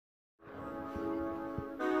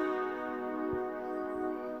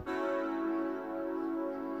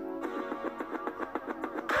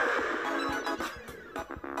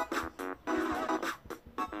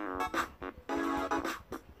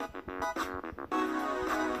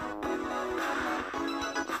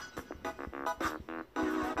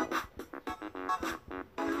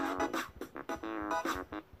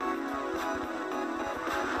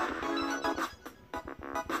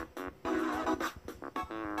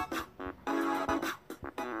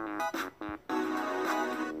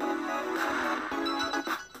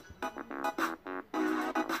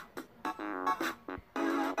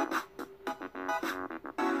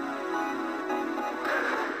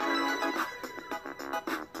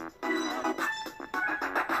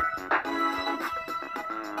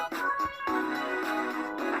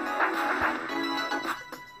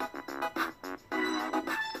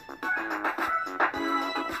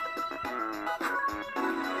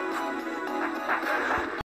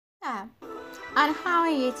And how are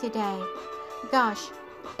you today? Gosh,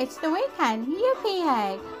 it's the weekend.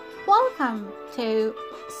 Yippee! Welcome to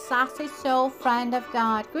Sassy Soul Friend of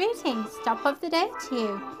God. Greetings, top of the day to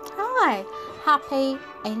you. Hi, happy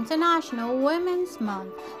International Women's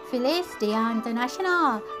Month. Feliz Día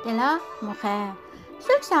Internacional de la Mujer.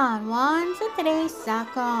 Susan, 1, 2, 3,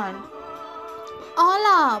 second.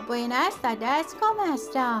 Hola, buenas tardes, ¿cómo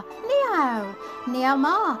está? Ni hao, ni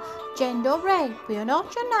ama, dzień dobry,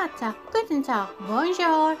 buongiorno, guten Tag,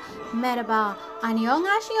 bonjour, merhaba,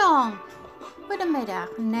 annyeonghaseyo, goedemiddag,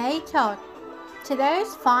 nee tot. To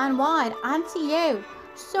those fine wide, and to you,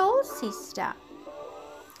 soul sister,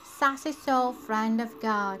 sassy soul friend of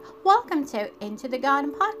God. Welcome to Into the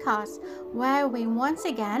Garden podcast, where we once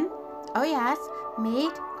again, oh yes,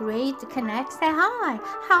 meet, greet, connect, say hi.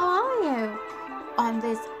 How are you? On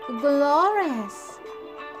this glorious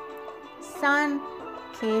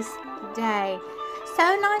sun-kissed day.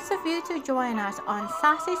 So nice of you to join us on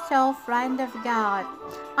Sassy Soul Friend of God.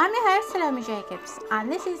 I'm your host, Salome Jacobs,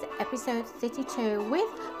 and this is episode 32 with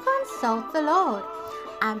Consult the Lord.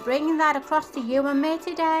 And bringing that across to you and me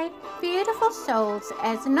today, beautiful souls,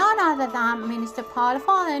 is none other than Minister Paula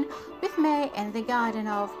Fallon with me in the garden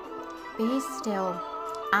of Be Still.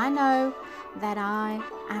 I know that I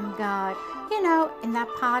am God. You know, in that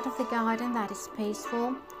part of the garden that is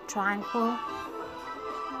peaceful, tranquil,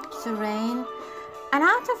 serene, and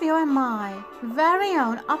out of your and my very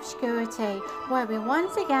own obscurity, where we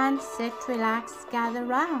once again sit, relax, gather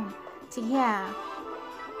round to hear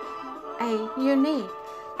a unique,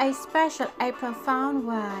 a special, a profound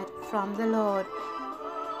word from the Lord.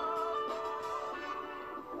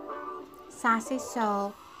 Sassy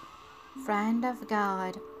soul, friend of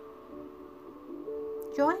God,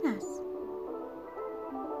 join us.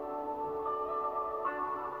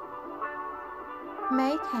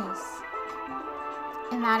 Make haste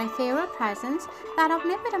in that ethereal presence, that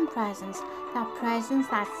omnipotent presence, that presence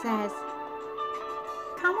that says,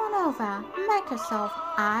 come on over, make yourself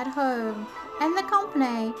at home in the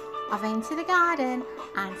company of Into the Garden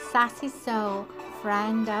and Sassy Soul,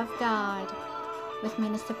 Friend of God, with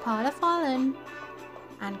Minister Paula Fallon,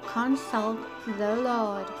 and consult the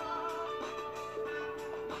Lord.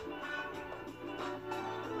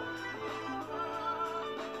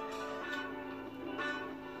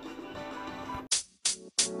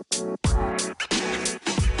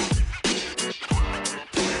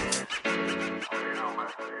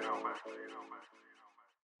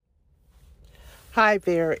 Hi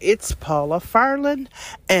there, it's Paula Farland,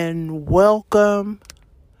 and welcome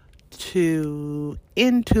to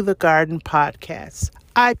Into the Garden podcast.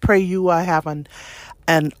 I pray you are having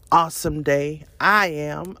an awesome day. I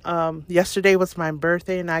am. Yesterday was my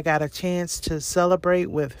birthday, and I got a chance to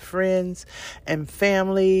celebrate with friends and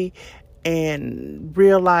family and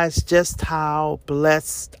realize just how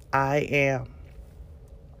blessed I am.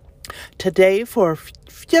 Today, for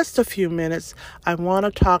just a few minutes, I want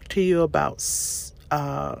to talk to you about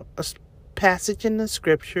a passage in the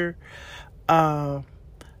scripture from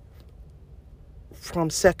 2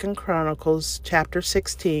 Chronicles chapter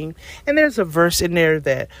 16. And there's a verse in there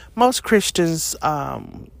that most Christians,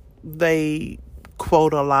 they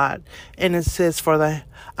quote a lot. And it says, for the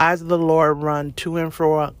eyes of the Lord run to and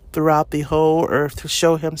fro throughout the whole earth to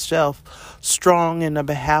show himself strong in the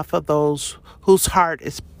behalf of those whose heart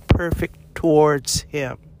is perfect towards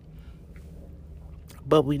him.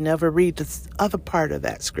 But we never read the other part of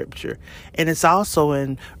that scripture. And it's also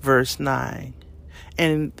in verse 9.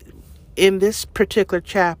 And in this particular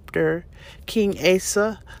chapter, King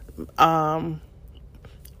Asa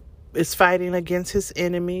is fighting against his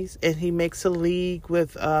enemies, and he makes a league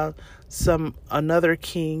with another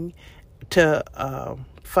king to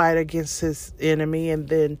fight against his enemy. And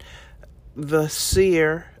then the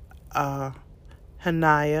seer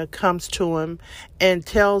Hananiah comes to him and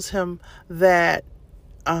tells him that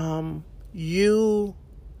the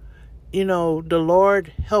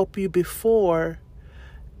Lord helped you before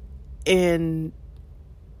in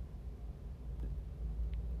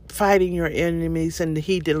fighting your enemies, and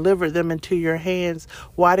he delivered them into your hands.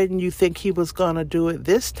 Why didn't you think he was going to do it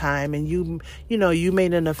this time? And you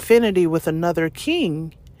made an affinity with another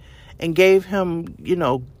king and gave him,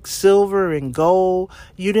 silver and gold.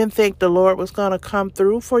 You didn't think the Lord was going to come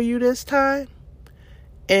through for you this time?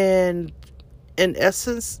 And in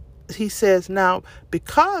essence, he says, now,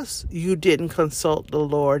 because you didn't consult the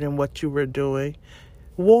Lord in what you were doing,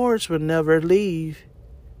 wars will never leave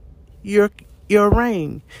your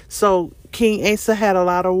reign. So King Asa had a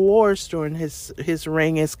lot of wars during his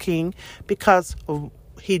reign as king because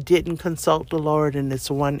he didn't consult the Lord in this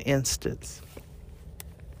one instance.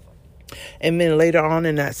 And then later on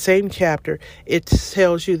in that same chapter, it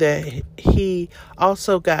tells you that he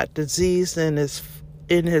also got disease in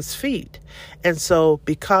his feet. And so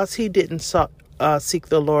because he didn't seek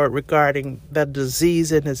the Lord regarding the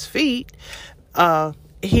disease in his feet,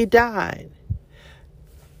 he died.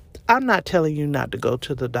 I'm not telling you not to go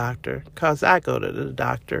to the doctor, because I go to the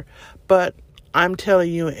doctor, but I'm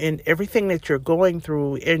telling you, in everything that you're going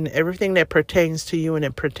through, in everything that pertains to you and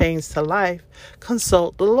it pertains to life,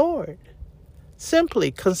 consult the Lord. Simply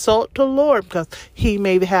consult the Lord, because he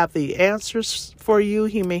may have the answers for you.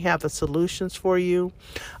 He may have the solutions for you.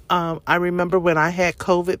 I remember when I had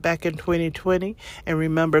COVID back in 2020, and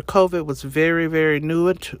remember COVID was very, very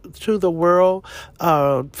new to the world.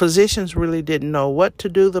 Physicians really didn't know what to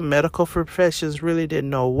do. The medical professions really didn't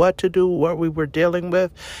know what to do, what we were dealing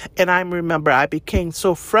with. And I remember I became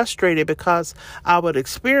so frustrated because I would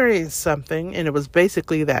experience something, and it was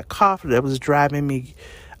basically that cough that was driving me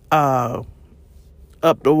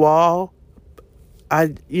up the wall. I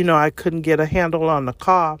couldn't get a handle on the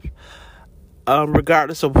cough,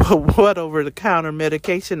 regardless of what over-the-counter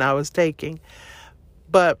medication I was taking.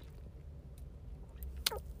 But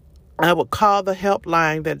I would call the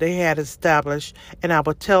helpline that they had established, and I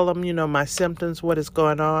would tell them, my symptoms, what is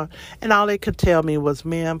going on. And all they could tell me was,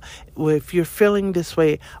 ma'am, if you're feeling this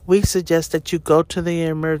way, we suggest that you go to the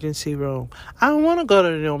emergency room. I don't want to go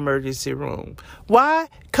to the emergency room. Why?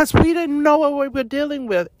 Because we didn't know what we were dealing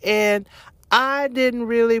with. And I didn't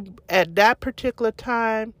really, at that particular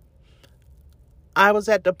time, I was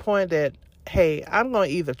at the point that, hey, I'm going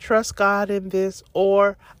to either trust God in this,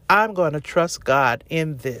 or I'm going to trust God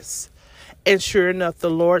in this. And sure enough, the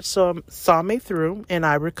Lord saw me through, and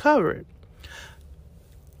I recovered.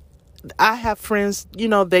 I have friends,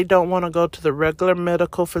 they don't want to go to the regular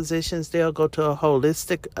medical physicians. They'll go to a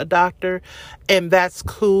holistic doctor, and that's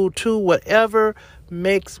cool too. Whatever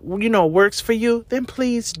works for you, then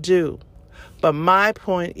please do. But my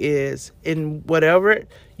point is, in whatever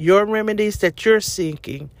your remedies that you're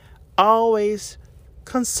seeking, always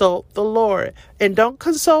consult the Lord. And don't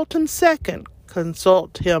consult him second.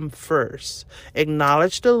 Consult him first.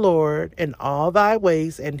 Acknowledge the Lord in all thy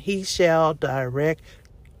ways, and he shall direct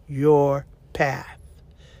your path.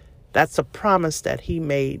 That's a promise that he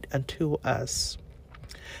made unto us.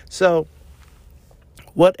 So,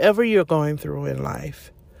 whatever you're going through in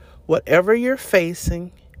life, whatever you're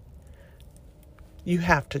facing, you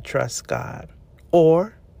have to trust God,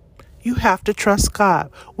 or you have to trust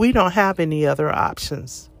God. We don't have any other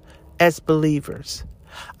options as believers.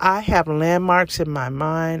 I have landmarks in my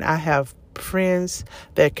mind. I have friends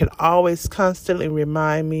that can always constantly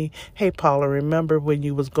remind me, hey, Paula, remember when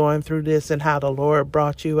you was going through this and how the Lord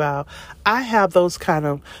brought you out? I have those kind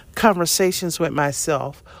of conversations with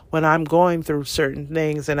myself when I'm going through certain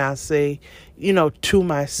things, and I say, to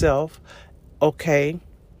myself, okay,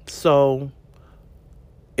 so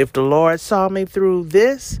if the Lord saw me through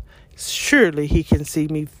this, surely he can see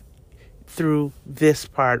me through this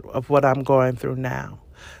part of what I'm going through now.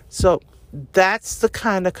 So that's the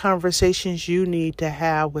kind of conversations you need to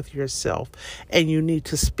have with yourself, and you need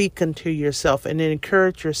to speak unto yourself and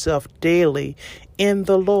encourage yourself daily in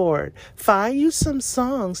the Lord. Find you some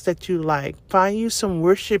songs that you like. Find you some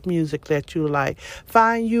worship music that you like.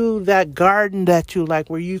 Find you that garden that you like,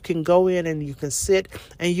 where you can go in and you can sit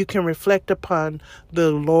and you can reflect upon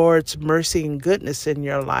the Lord's mercy and goodness in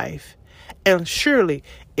your life. And surely,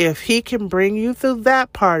 if he can bring you through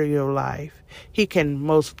that part of your life, he can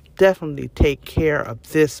most definitely take care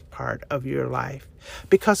of this part of your life,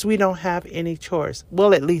 because we don't have any choice.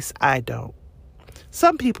 Well, at least I don't.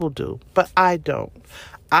 Some people do, but I don't.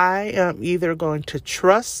 I am either going to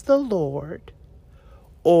trust the Lord,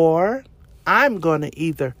 or I'm going to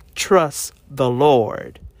either trust the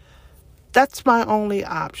Lord. That's my only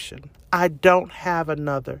option. I don't have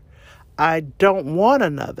another. I don't want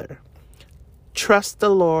another. Trust the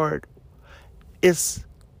Lord is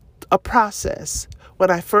a process. When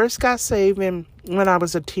I first got saved and when I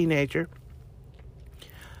was a teenager,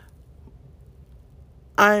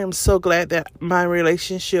 I am so glad that my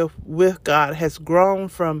relationship with God has grown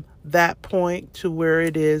from that point to where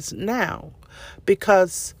it is now.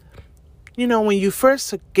 Because, when you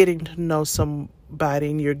first are getting to know somebody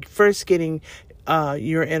and you're first getting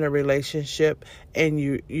you're in a relationship, and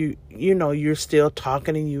you're still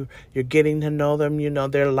talking, and you're getting to know them,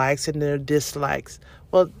 their likes and their dislikes.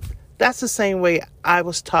 Well, that's the same way I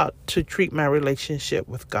was taught to treat my relationship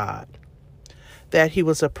with God. That he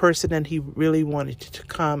was a person, and he really wanted to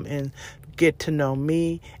come and get to know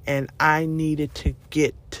me, and I needed to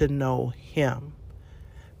get to know him.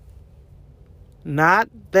 Not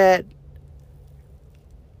that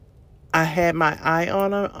I had my eye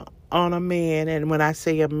on him on a man. And when I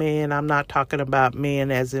say a man, I'm not talking about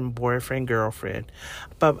men as in boyfriend, girlfriend.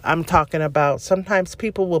 But I'm talking about sometimes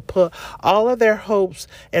people will put all of their hopes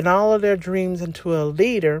and all of their dreams into a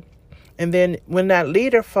leader. And then when that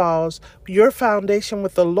leader falls, your foundation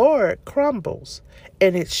with the Lord crumbles.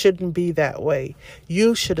 And it shouldn't be that way.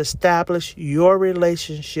 You should establish your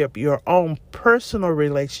relationship, your own personal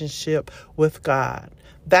relationship with God.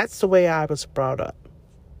 That's the way I was brought up.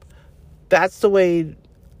 That's the way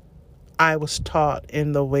I was taught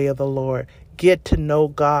in the way of the Lord. Get to know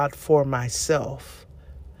God for myself.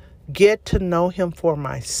 Get to know Him for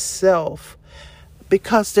myself.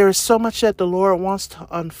 Because there is so much that the Lord wants to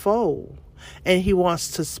unfold. And He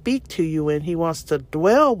wants to speak to you, and He wants to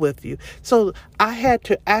dwell with you. So I had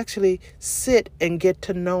to actually sit and get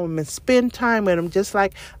to know Him and spend time with Him, just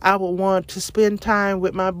like I would want to spend time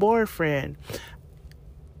with my boyfriend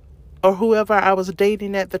or whoever I was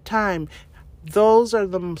dating at the time. That's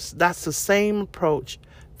the same approach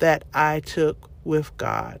that I took with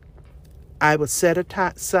God. I would set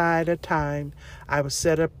aside a time. I would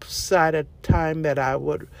set aside a time that I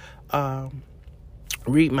would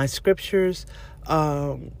read my scriptures,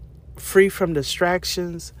 free from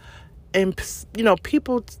distractions. And,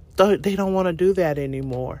 people, they don't want to do that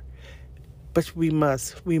anymore. But we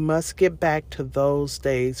must get back to those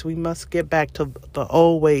days. We must get back to the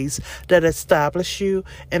old ways that establish you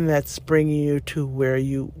and that's bringing you to where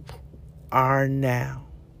you are now.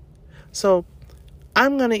 So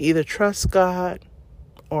I'm going to either trust God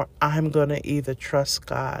or I'm going to either trust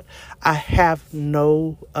God. I have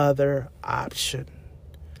no other option.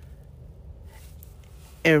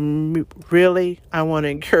 And really, I want to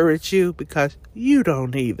encourage you because you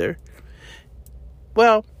don't either.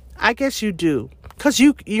 Well, I guess you do. Because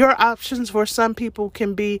your options for some people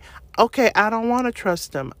can be, okay, I don't want to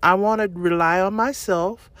trust them. I want to rely on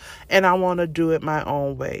myself and I want to do it my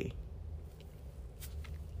own way.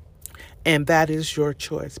 And that is your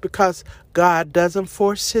choice because God doesn't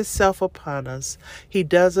force Himself upon us. He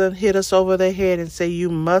doesn't hit us over the head and say, you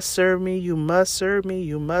must serve me, you must serve me,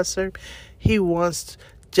 you must serve. He wants,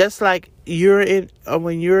 just like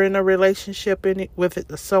when you're in a relationship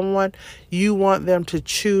with someone, you want them to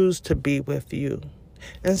choose to be with you.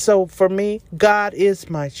 And so for me, God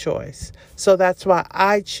is my choice. So that's why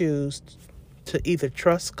I choose to either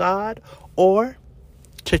trust God or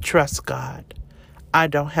to trust God. I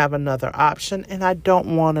don't have another option, and I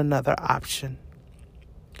don't want another option.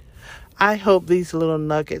 I hope these little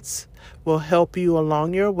nuggets will help you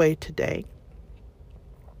along your way today,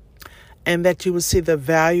 and that you will see the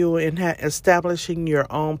value in establishing your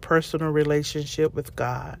own personal relationship with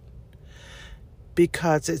God,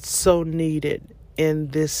 because it's so needed in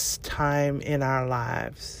this time in our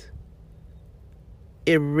lives.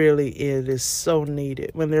 It really is. It's so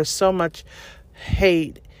needed. When there's so much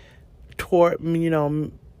hate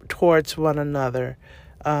towards one another,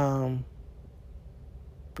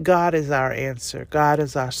 God is our answer. God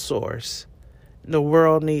is our source. The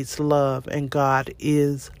world needs love, and God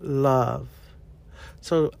is love.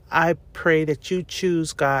 So I pray that you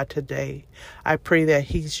choose God today. I pray that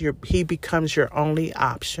He becomes your only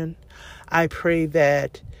option. I pray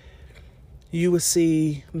that you will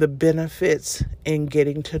see the benefits in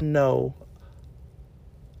getting to know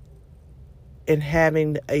and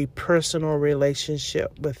having a personal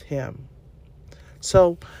relationship with Him.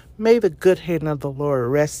 So may the good hand of the Lord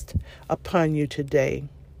rest upon you today.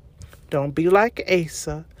 Don't be like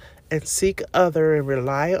Asa and seek other and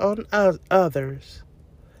rely on others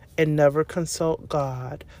and never consult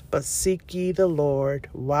God, but seek ye the Lord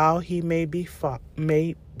while He may be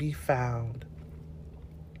found.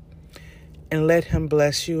 And let Him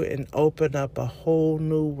bless you and open up a whole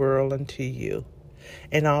new world unto you.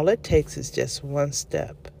 And all it takes is just one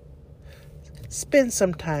step. Spend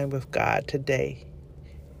some time with God today.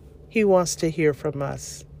 He wants to hear from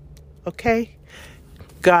us. Okay?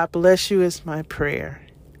 God bless you is my prayer.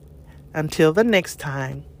 Until the next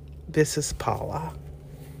time, this is Paula.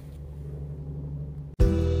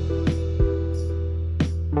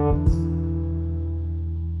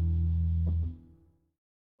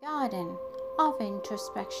 Garden of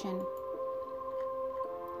Introspection.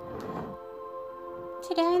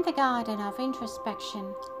 Today in the garden of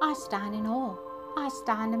introspection, I stand in awe. I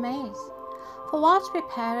stand amazed. For whilst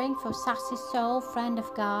preparing for Sassy Soul, friend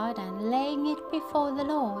of God, and laying it before the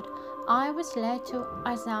Lord, I was led to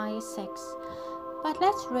Isaiah 6. But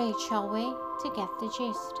let's read, shall we, to get the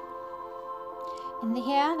gist. In the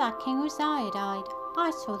year that King Uzziah died,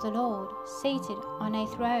 I saw the Lord seated on a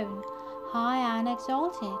throne, high and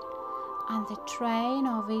exalted, and the train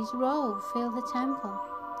of His robe filled the temple.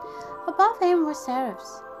 Above Him were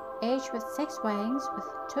seraphs. each with 6 wings. With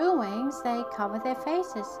 2 wings they covered their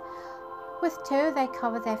faces, with 2 they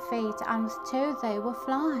covered their feet, and with 2 they were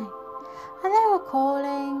flying. And they were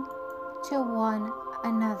calling to one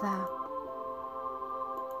another,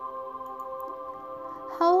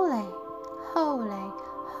 Holy, holy,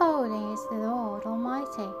 holy is the Lord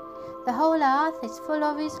Almighty. The whole earth is full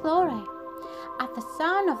of His glory. At the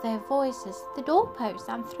sound of their voices, the doorposts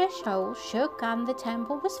and thresholds shook, and the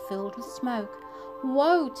temple was filled with smoke.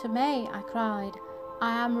 Woe to me, I cried.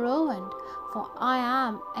 I am ruined, for I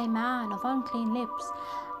am a man of unclean lips,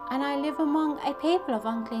 and I live among a people of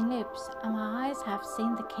unclean lips, and my eyes have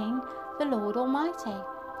seen the King, the Lord Almighty.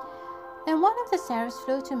 Then one of the seraphs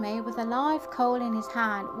flew to me with a live coal in his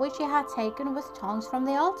hand, which he had taken with tongs from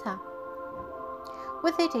the altar.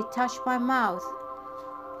 With it he touched my mouth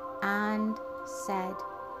and said,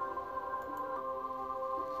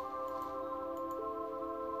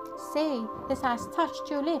 See, this has touched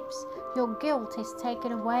your lips. Your guilt is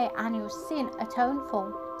taken away and your sin atoned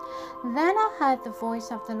for. Then I heard the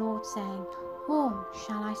voice of the Lord saying, Whom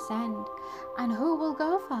shall I send? And who will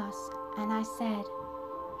go for us? And I said,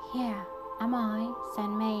 Here am I,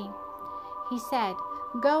 send me. He said,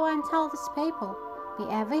 Go and tell this people, be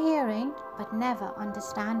ever hearing, but never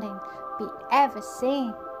understanding, be ever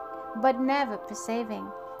seeing, but never perceiving.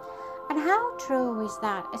 And how true is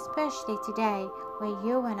that, especially today, where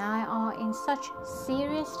you and I are in such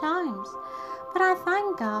serious times. But I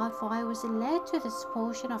thank God, for I was led to this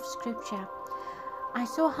portion of Scripture. I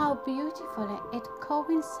saw how beautifully it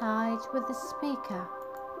coincides with the speaker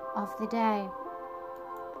of the day.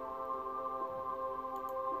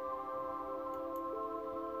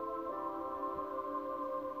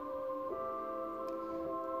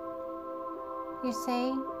 You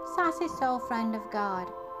see, Sassy Soul Friend of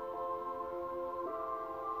God.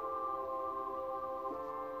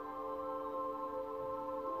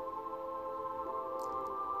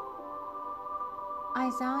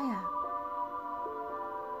 Isaiah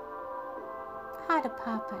had a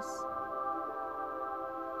purpose,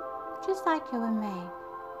 just like you and me,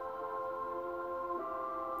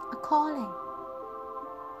 a calling.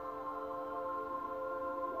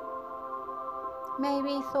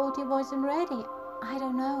 Maybe he thought he wasn't ready, I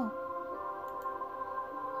don't know.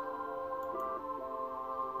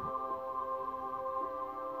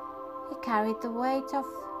 He carried the weight of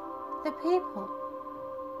the people,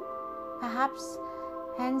 perhaps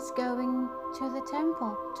hence going to the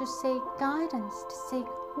temple to seek guidance, to seek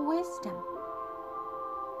wisdom.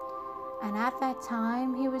 And at that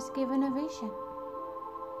time he was given a vision.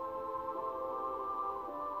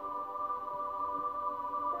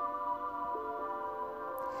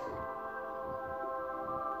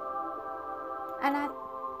 And at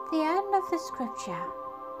the end of the scripture,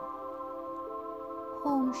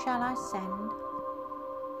 whom shall I send?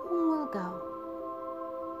 Whom will go?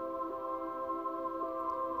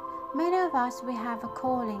 Many of us, we have a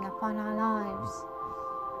calling upon our lives.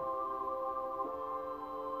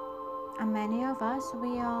 And many of us,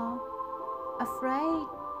 we are afraid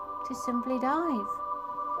to simply dive,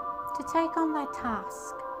 to take on that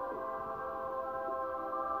task.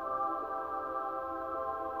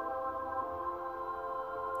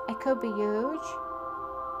 It could be huge.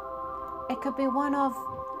 It could be one of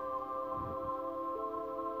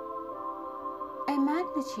a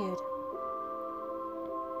magnitude.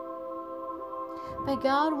 But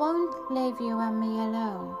God won't leave you and me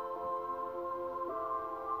alone.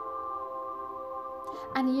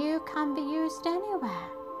 And you can be used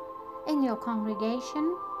anywhere. In your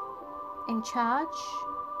congregation, in church,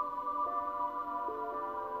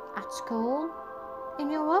 at school,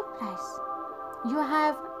 in your workplace. You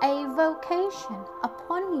have a vocation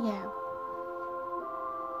upon you.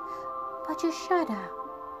 But you shudder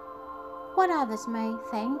what others may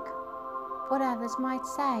think, what others might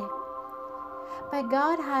say. But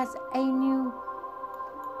God has a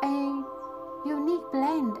unique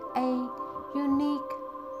blend, a unique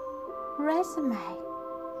resume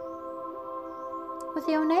with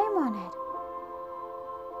your name on it,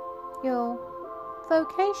 your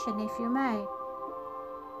vocation, if you may.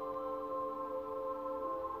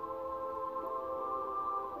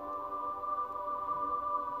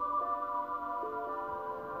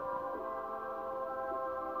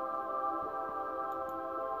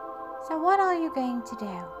 So what are you going to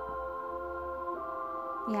do?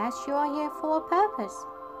 Yes, you are here for a purpose.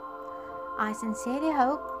 I sincerely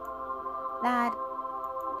hope that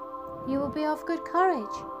you will be of good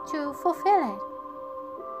courage to fulfill it.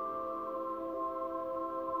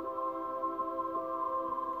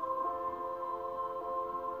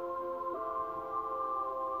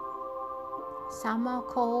 Some are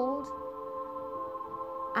called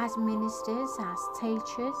as ministers, as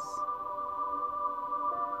teachers,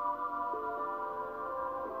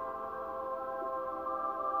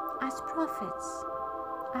 as prophets,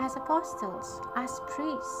 as apostles, as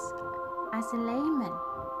priests, as a layman.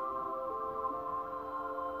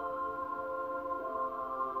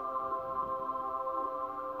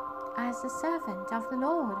 As a servant of the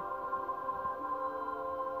Lord.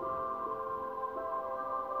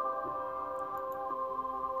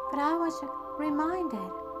 But I was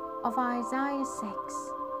reminded of Isaiah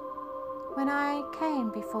 6 when I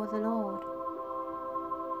came before the Lord.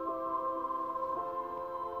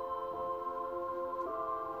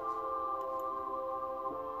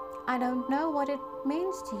 I don't know what it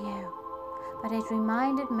means to you, but it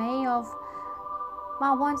reminded me of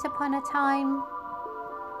my once upon a time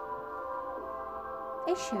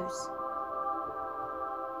issues.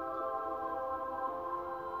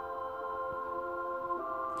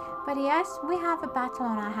 But yes, we have a battle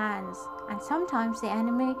on our hands, and sometimes the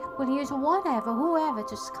enemy will use whoever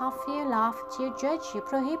to scoff you, laugh at you, judge you,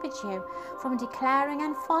 prohibit you from declaring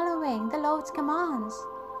and following the Lord's commands.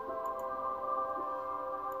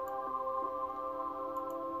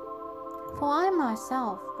 For I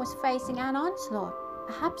myself was facing an onslaught,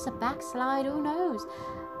 perhaps a backslide, who knows?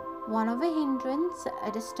 One of a hindrance,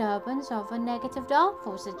 a disturbance of a negative dark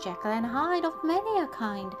force, a Jekyll and Hyde of many a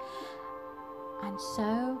kind. And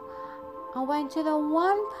so I went to the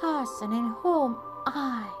one person in whom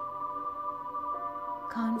I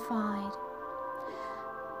confide.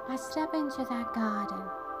 I step into that garden,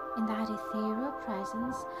 in that ethereal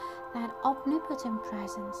presence, that omnipotent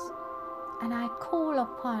presence, and I call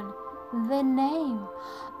upon the name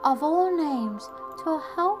of all names to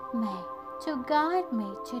help me, to guide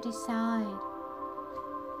me, to decide.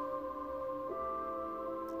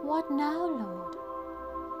 What now, Lord?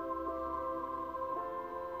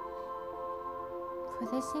 For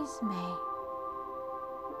this is me,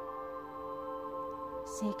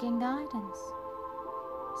 seeking guidance,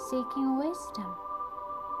 seeking wisdom.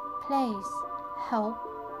 Please help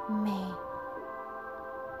me.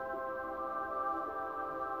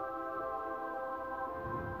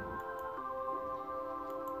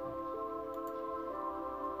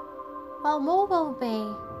 Well, more will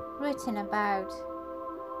be written about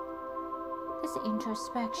this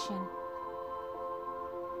introspection.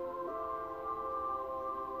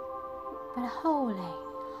 But holy,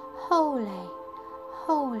 holy,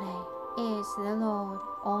 holy is the Lord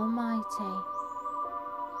Almighty.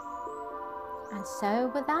 And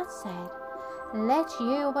so with that said, let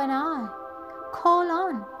you and I call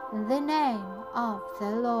on the name of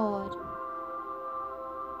the Lord.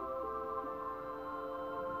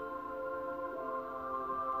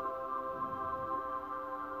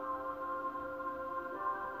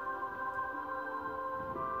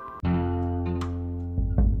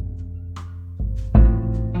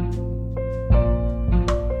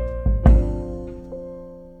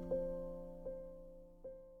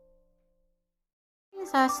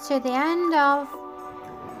 Us to the end of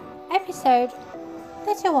episode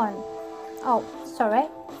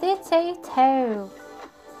 32.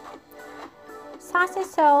 Sassy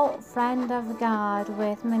Soul, Friend of God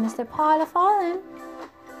with Minister Paula Fallen.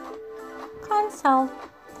 Consult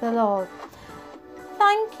the Lord.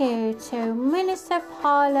 Thank you to Minister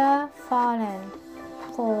Paula Fallen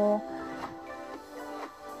for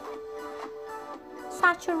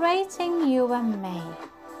saturating you and me,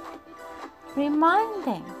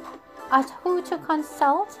 reminding us who to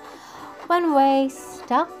consult when we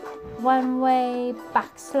stuck, when we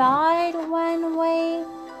backslide, when we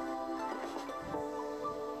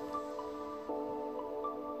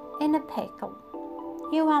in a pickle.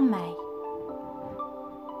 You and me.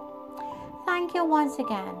 Thank you once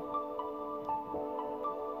again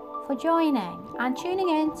for joining and tuning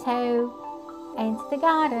in to Into the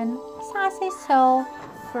Garden, Sassy Soul,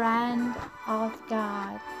 Friend of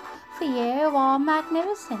God. For you are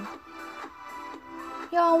magnificent.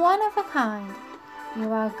 You are one of a kind.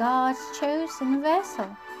 You are God's chosen vessel.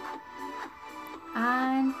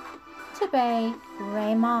 And to be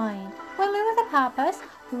reminded. Women with a purpose,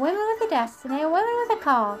 women with a destiny, women with a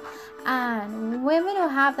call, and women who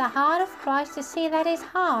have the heart of Christ to see that His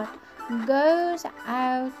heart goes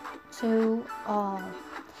out to all.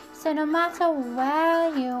 So no matter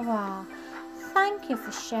where you are, thank you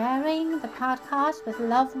for sharing the podcast with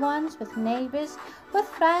loved ones, with neighbors, with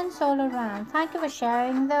friends all around. Thank you for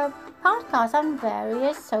sharing the podcast on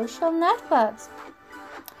various social networks.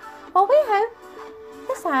 Well, we hope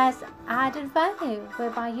this has added value,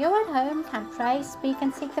 whereby you at home can pray, speak,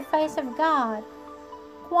 and seek the face of God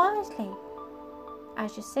quietly.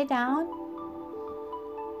 As you sit down,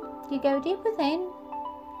 you go deep within,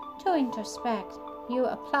 to introspect. You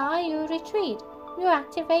apply, you retreat, you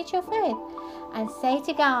activate your faith and say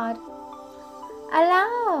to God,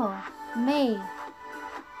 allow me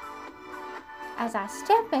as I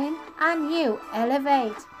step in and you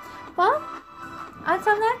elevate. Well,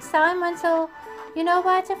 until next time, until you know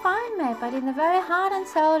where to find me, but in the very heart and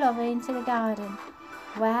soul of Into the Garden,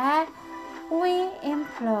 where we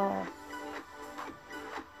implore.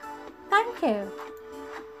 Thank you.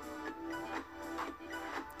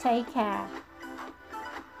 Take care.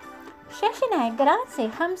 Sheshine, grazie,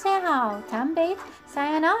 hamse hao, tambit,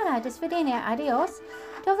 sayonara, do svidania, adios,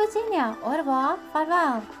 do vidzenia, au revoir,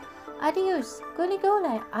 farewell, adios, guli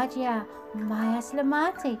gule, adia, maya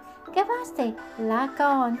slamati, gavasti,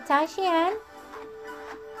 lakon, taishien,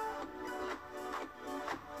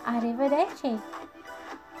 arrivederci,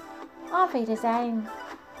 auf Wiedersehen,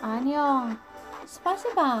 annyeong,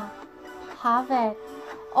 spasiba, have it.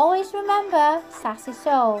 Always remember, sassy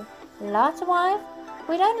soul, Lot's wife,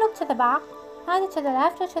 we don't look to the back, neither to the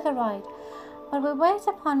left or to the right, but we wait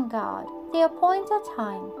upon God, the appointed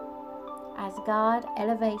time. As God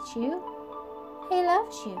elevates you, He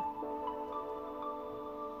loves you.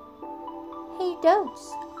 He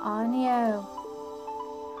dotes on you.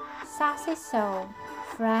 Sassy soul,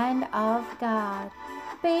 friend of God,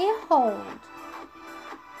 behold,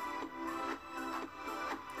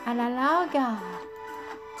 and allow God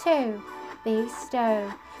to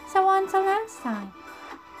bestow. So until next time,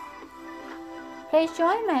 please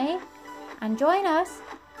join me and join us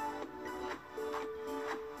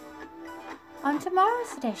on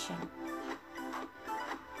tomorrow's edition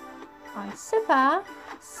on Super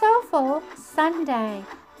Soulful Sunday,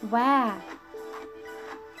 where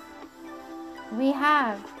we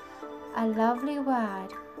have a lovely word,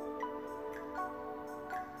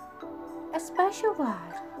 a special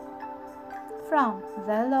word from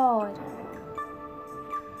the Lord.